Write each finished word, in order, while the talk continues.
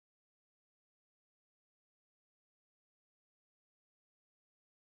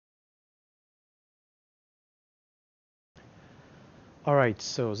Alright,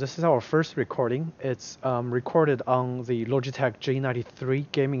 so this is our first recording. It's recorded on the Logitech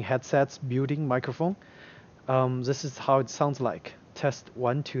G933 Gaming Headset's built-in microphone. This is how it sounds like. Test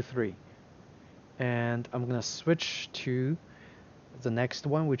 1, 2, 3. And I'm gonna switch to the next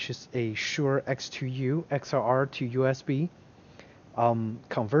one, which is a Shure X2u XLR to USB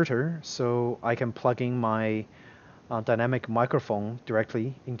converter, so I can plug in my dynamic microphone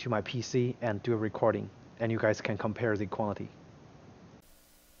directly into my PC and do a recording, and you guys can compare the quality.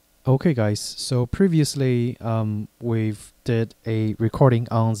 Okay guys, so previously we've did a recording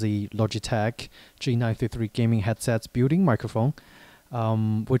on the Logitech G933 Gaming Headset's built-in microphone,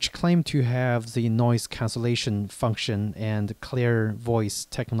 which claimed to have the noise cancellation function and clear voice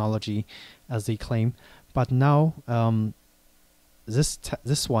technology as they claim. But now this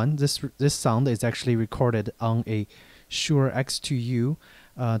sound is actually recorded on a Shure X2u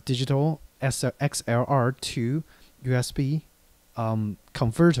digital XLR to USB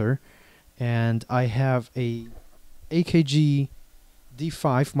converter, and I have a AKG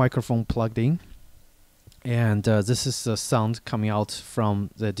D5 microphone plugged in, and this is the sound coming out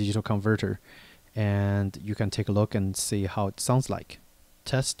from the digital converter, and you can take a look and see how it sounds like.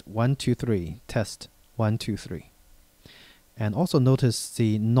 Test 1, 2, 3. Test 1, 2, 3. And also notice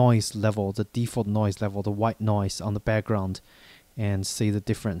the noise level, the default noise level, the white noise on the background, and see the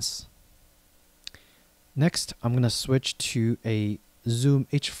difference. Next, I'm going to switch to a Zoom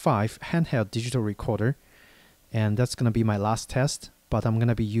H5 handheld digital recorder, and that's going to be my last test, but I'm going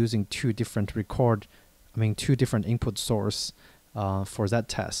to be using two different input source for that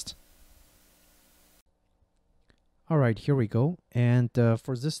test. Alright, here we go. And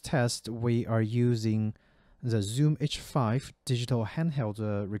for this test, we are using the Zoom H5 digital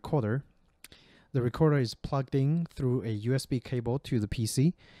handheld recorder. The recorder is plugged in through a USB cable to the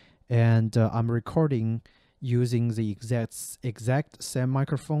PC, and I'm recording using the exact same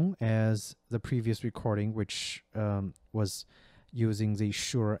microphone as the previous recording, which was using the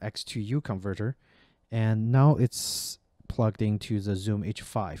Shure X2u converter, and now it's plugged into the Zoom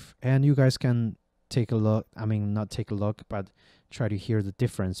H5. And you guys can take a look, not take a look, but try to hear the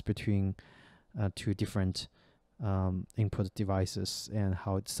difference between two different input devices and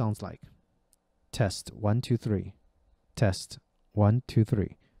how it sounds like. Test 1, 2, 3. Test 1, 2,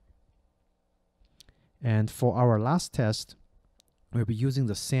 3. And for our last test, we'll be using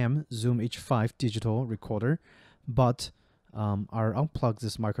the same Zoom H5 digital recorder, but I'll unplug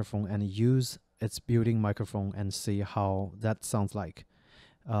this microphone and use its built-in microphone and see how that sounds like.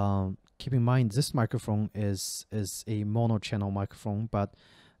 Keep in mind, this microphone is a mono-channel microphone, but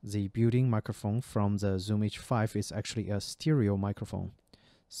the built-in microphone from the Zoom H5 is actually a stereo microphone.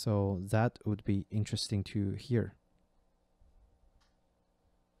 So that would be interesting to hear.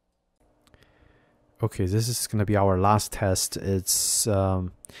 Okay, this is going to be our last test. It's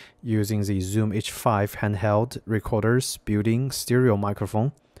using the Zoom H5 handheld recorder's built-in stereo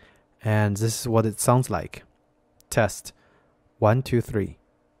microphone. And this is what it sounds like. Test 1, 2, 3.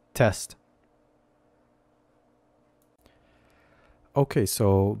 Test. Okay,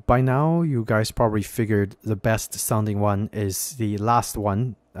 so by now you guys probably figured the best sounding one is the last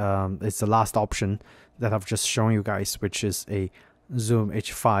one. It's the last option that I've just shown you guys, which is a Zoom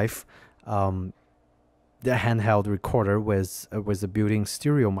H5 the handheld recorder with a built-in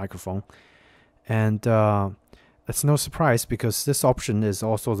stereo microphone. And it's no surprise because this option is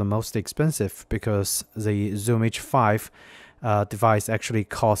also the most expensive, because the Zoom H5 device actually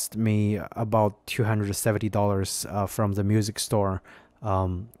cost me about $270 from the music store.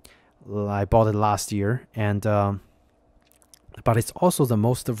 I bought it last year, and but it's also the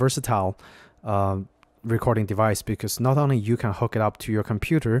most versatile recording device, because not only you can hook it up to your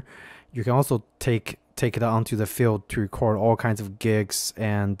computer, you can also take it onto the field to record all kinds of gigs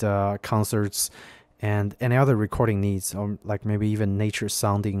and concerts and any other recording needs, or like maybe even nature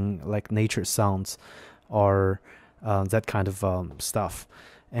sounds, or that kind of stuff.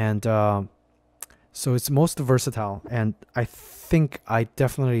 And so it's most versatile, and I think I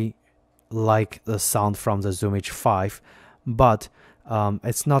definitely like the sound from the Zoom H5, but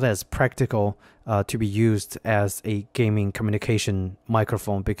it's not as practical to be used as a gaming communication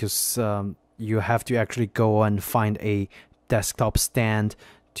microphone, because you have to actually go and find a desktop stand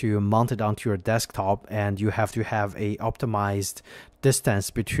to mount it onto your desktop, and you have to have a optimized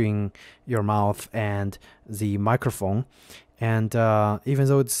distance between your mouth and the microphone. And even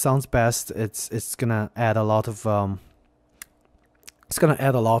though it sounds best, it's gonna add a lot of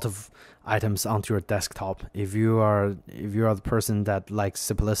items onto your desktop. If you are the person that likes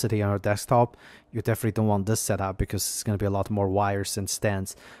simplicity on your desktop, you definitely don't want this setup, because it's going to be a lot more wires and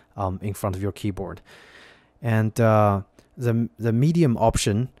stands in front of your keyboard. And the medium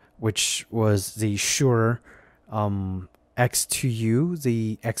option, which was the Shure X2u,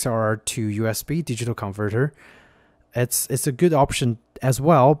 the XLR to USB digital converter. It's a good option as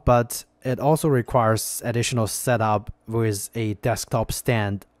well, but it also requires additional setup with a desktop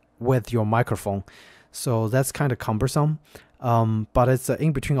stand with your microphone. So that's kind of cumbersome. But it's an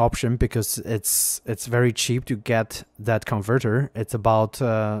in-between option because it's very cheap to get that converter. It's about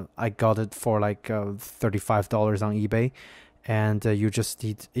I got it for like $35 on eBay, and you just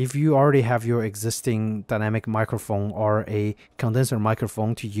need, if you already have your existing dynamic microphone or a condenser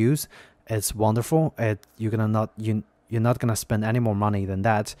microphone to use, it's wonderful. You're not gonna spend any more money than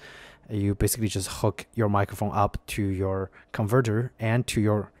that. You basically just hook your microphone up to your converter and to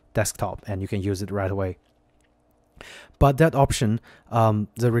your desktop, and you can use it right away. But that option,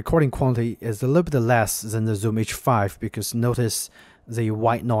 the recording quality is a little bit less than the Zoom H5, because notice the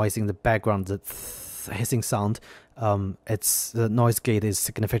white noise in the background, the hissing sound. The noise gate is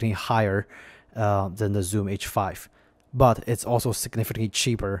significantly higher than the Zoom H5, but it's also significantly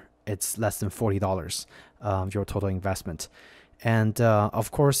cheaper. It's less than $40 your total investment. And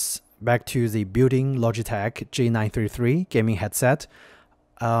of course, back to the built-in Logitech G933 gaming headset.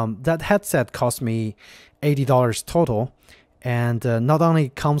 That headset cost me $80 total, and not only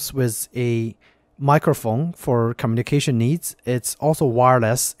comes with a microphone for communication needs, it's also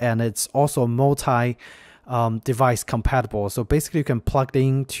wireless, and it's also multi device compatible. So basically you can plug it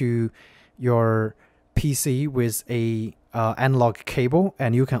into your PC with a analog cable,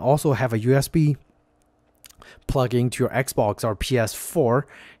 and you can also have a USB plug into your Xbox or PS4,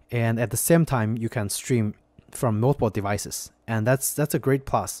 and at the same time you can stream from multiple devices, and that's a great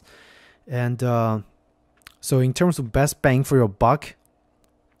plus. And so in terms of best bang for your buck,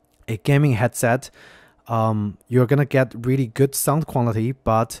 a gaming headset, you're gonna get really good sound quality,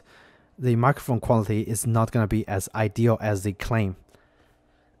 but the microphone quality is not gonna be as ideal as they claim.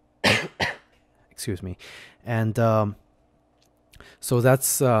 Excuse me. And so that's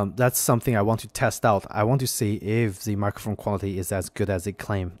something I want to test out. I want to see if the microphone quality is as good as they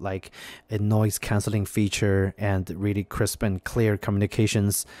claim, like a noise canceling feature and really crisp and clear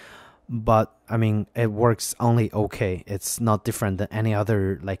communications. But I mean, it works only okay. It's not different than any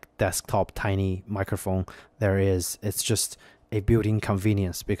other like desktop tiny microphone there is. It's just a built-in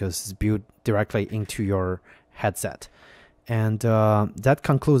convenience because it's built directly into your headset. And that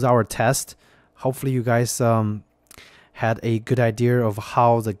concludes our test. Hopefully you guys had a good idea of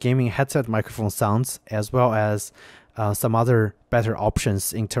how the gaming headset microphone sounds, as well as some other better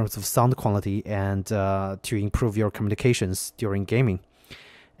options in terms of sound quality and to improve your communications during gaming.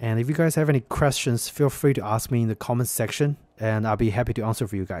 And if you guys have any questions, feel free to ask me in the comments section, and I'll be happy to answer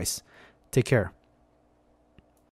for you guys. Take care.